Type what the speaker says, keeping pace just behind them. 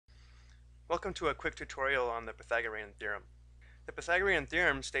Welcome to a quick tutorial on the Pythagorean theorem. The Pythagorean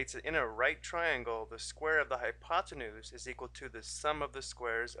theorem states that in a right triangle, the square of the hypotenuse is equal to the sum of the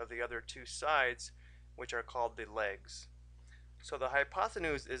squares of the other two sides, which are called the legs. So the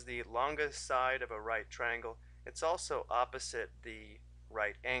hypotenuse is the longest side of a right triangle. It's also opposite the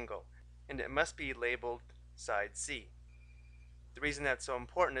right angle, and it must be labeled side C. The reason that's so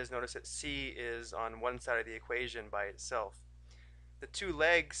important is notice that C is on one side of the equation by itself. The two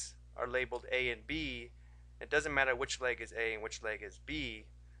legs are labeled A and B. It doesn't matter which leg is A and which leg is B,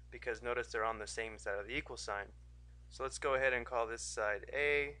 because notice they're on the same side of the equal sign. So let's go ahead and call this side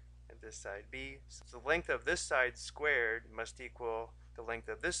A and this side B. So the length of this side squared must equal the length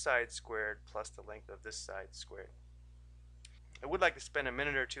of this side squared plus the length of this side squared. I would like to spend a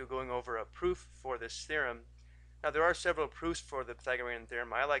minute or two going over a proof for this theorem. Now there are several proofs for the Pythagorean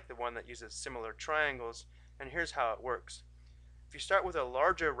theorem. I like the one that uses similar triangles, and here's how it works. If you start with a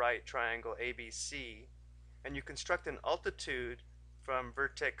larger right triangle ABC and you construct an altitude from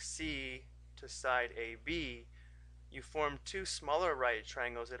vertex C to side AB, you form two smaller right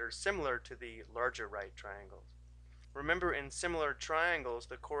triangles that are similar to the larger right triangle. Remember, in similar triangles,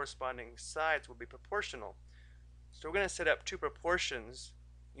 the corresponding sides will be proportional. So we're going to set up two proportions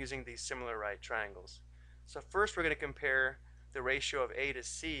using these similar right triangles. So first we're going to compare the ratio of A to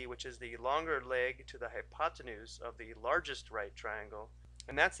C, which is the longer leg to the hypotenuse of the largest right triangle,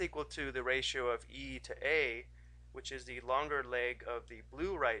 and that's equal to the ratio of E to A, which is the longer leg of the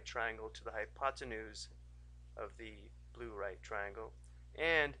blue right triangle to the hypotenuse of the blue right triangle,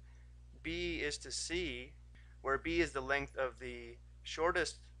 and B is to C, where B is the length of the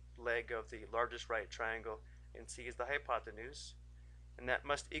shortest leg of the largest right triangle and C is the hypotenuse, and that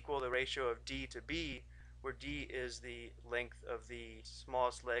must equal the ratio of D to B, where D is the length of the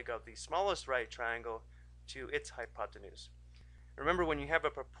smallest leg of the smallest right triangle to its hypotenuse. Remember, when you have a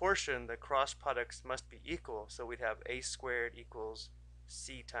proportion, the cross products must be equal, so we'd have A squared equals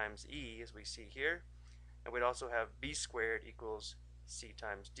C times E, as we see here, and we'd also have B squared equals C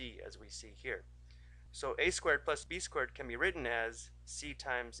times D, as we see here. So A squared plus B squared can be written as C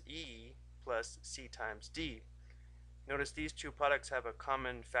times E plus C times D. Notice these two products have a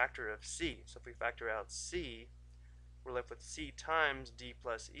common factor of C. So if we factor out C, we're left with C times D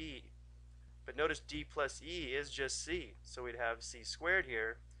plus E. But notice D plus E is just C. So we'd have C squared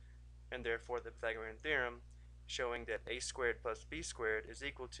here, and therefore the Pythagorean theorem showing that A squared plus B squared is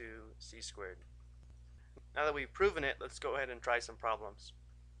equal to C squared. Now that we've proven it, let's go ahead and try some problems.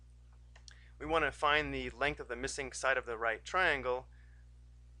 We want to find the length of the missing side of the right triangle.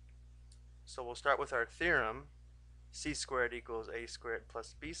 So we'll start with our theorem. C squared equals A squared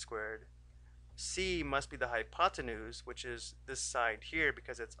plus B squared. C must be the hypotenuse, which is this side here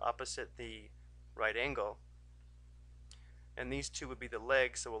because it's opposite the right angle. And these two would be the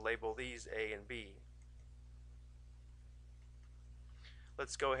legs, so we'll label these A and B.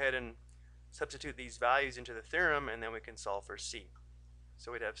 Let's go ahead and substitute these values into the theorem, and then we can solve for C.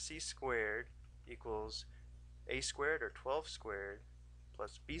 So we'd have C squared equals A squared, or 12 squared,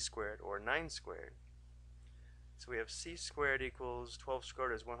 plus B squared, or 9 squared. So we have C squared equals 12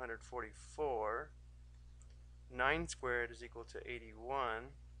 squared is 144. 9 squared is equal to 81.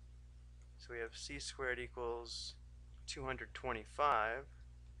 So we have C squared equals 225.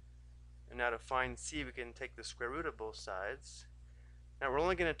 And now to find C, we can take the square root of both sides. Now we're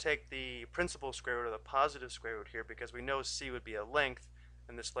only going to take the principal square root or the positive square root here because we know C would be a length,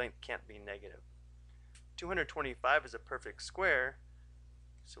 and this length can't be negative. 225 is a perfect square,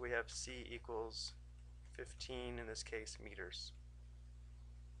 so we have C equals 15, in this case, meters.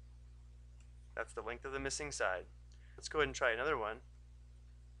 That's the length of the missing side. Let's go ahead and try another one.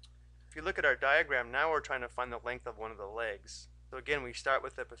 If you look at our diagram, now we're trying to find the length of one of the legs. So again, we start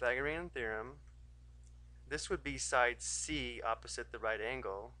with the Pythagorean theorem. This would be side C opposite the right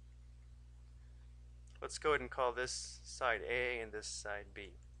angle. Let's go ahead and call this side A and this side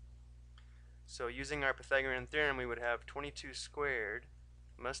B. So using our Pythagorean theorem, we would have 22 squared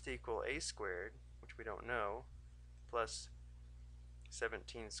must equal A squared, which we don't know, plus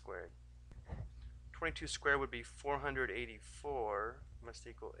 17 squared. 22 squared would be 484, must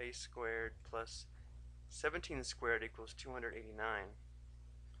equal A squared, plus 17 squared equals 289.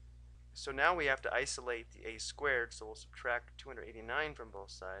 So now we have to isolate the A squared, so we'll subtract 289 from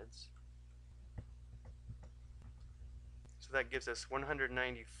both sides. So that gives us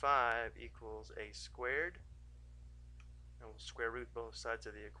 195 equals A squared. And we'll square root both sides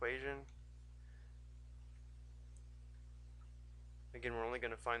of the equation. Again, we're only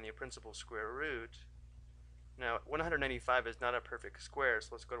going to find the principal square root. Now, 195 is not a perfect square, so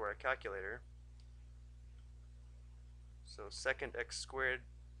let's go to our calculator. So second x squared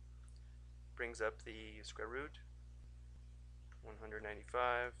brings up the square root,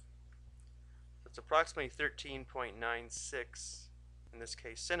 195. That's approximately 13.96, in this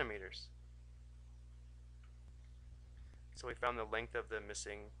case centimeters. So we found the length of the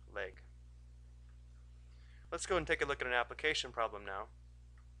missing leg. Let's go and take a look at an application problem now.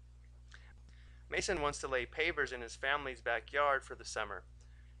 Mason wants to lay pavers in his family's backyard for the summer.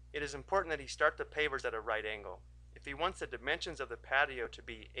 It is important that he start the pavers at a right angle. If he wants the dimensions of the patio to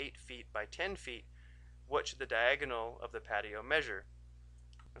be 8 feet by 10 feet, what should the diagonal of the patio measure?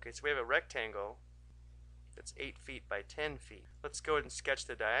 Okay, so we have a rectangle that's 8 feet by 10 feet. Let's go ahead and sketch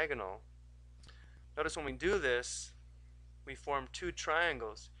the diagonal. Notice when we do this, we form two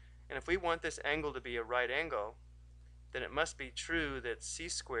triangles. And if we want this angle to be a right angle, then it must be true that c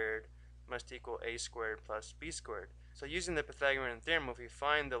squared must equal a squared plus b squared. So using the Pythagorean theorem, if we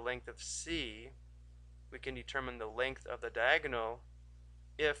find the length of c, we can determine the length of the diagonal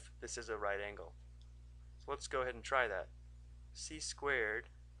if this is a right angle. So let's go ahead and try that. C squared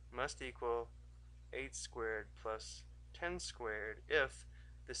must equal 8 squared plus 10 squared if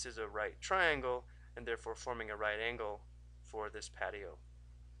this is a right triangle and therefore forming a right angle for this patio.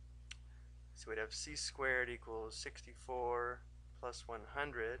 So we'd have c squared equals 64 plus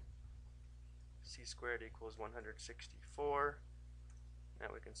 100. C squared equals 164. Now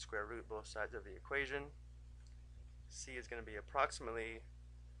we can square root both sides of the equation. C is going to be approximately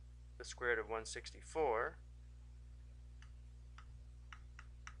the square root of 164.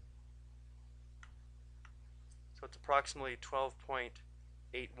 So it's approximately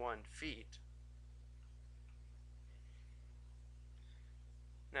 12.81 feet.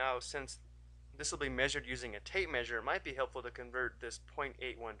 Now, since this will be measured using a tape measure, it might be helpful to convert this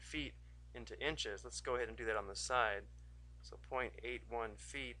 0.81 feet into inches. Let's go ahead and do that on the side. So 0.81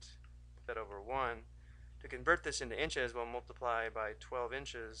 feet, put that over 1. To convert this into inches, we'll multiply by 12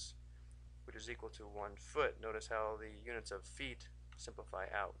 inches, which is equal to 1 foot. Notice how the units of feet simplify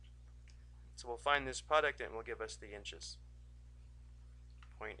out. So we'll find this product and it will give us the inches.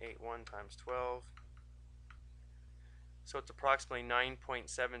 0.81 times 12. So it's approximately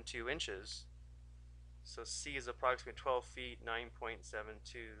 9.72 inches. So C is approximately 12 feet,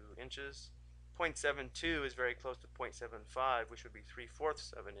 9.72 inches. 0.72 is very close to 0.75, which would be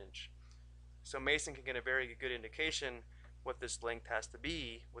 3/4 of an inch. So Mason can get a very good indication what this length has to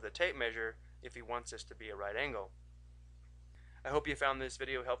be with a tape measure if he wants this to be a right angle. I hope you found this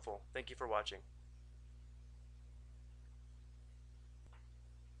video helpful. Thank you for watching.